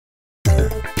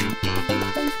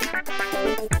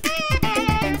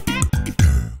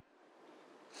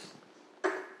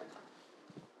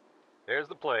There's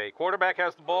the play. Quarterback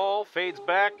has the ball, fades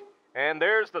back, and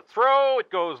there's the throw. It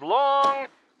goes long,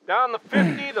 down the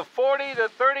 50, the 40, the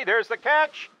 30. There's the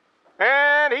catch,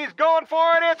 and he's going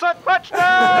for it. It's a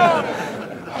touchdown!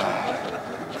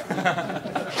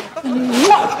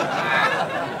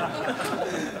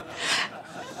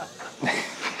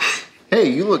 Hey,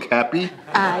 you look happy.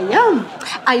 I am.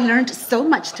 I learned so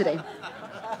much today.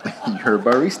 You're a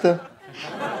barista.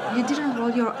 You didn't roll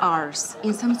your R's.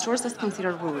 In some stores, that's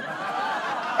considered rude.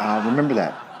 Remember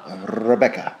that.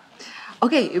 Rebecca.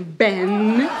 Okay,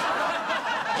 Ben.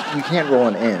 You can't roll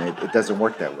an N. It doesn't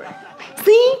work that way.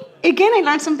 See? Again, I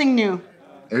learned something new.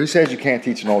 Who says you can't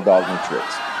teach an old dog new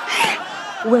tricks?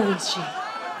 Where is she?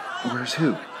 Where's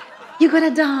who? You got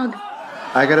a dog.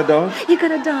 I got a dog? You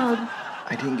got a dog.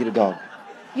 I didn't get a dog.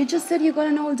 You just said you got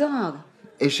an old dog.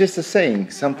 It's just a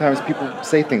saying. Sometimes people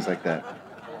say things like that.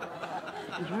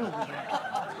 You're weird.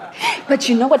 But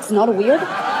you know what's not weird?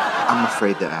 I'm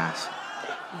afraid to ask.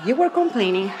 You were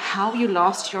complaining how you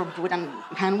lost your boot and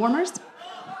hand warmers.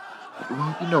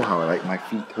 Well, you know how I like my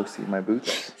feet toasty in my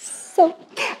boots. So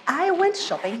I went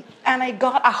shopping and I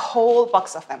got a whole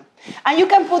box of them. And you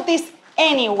can put this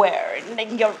anywhere, like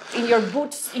in your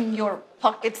boots, in your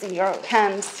pockets, in your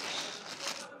hands.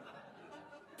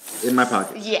 In my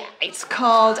pockets? Yeah, it's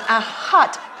called a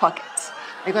hot pocket.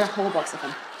 I got a whole box of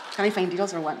them. Can I find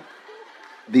details or what?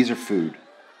 These are food.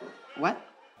 What?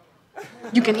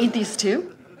 You can eat these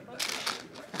too?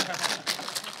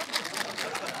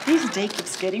 This day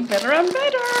keeps getting better and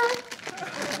better.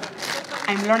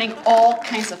 I'm learning all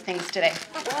kinds of things today.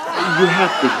 You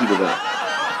have to heat it up.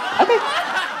 Okay.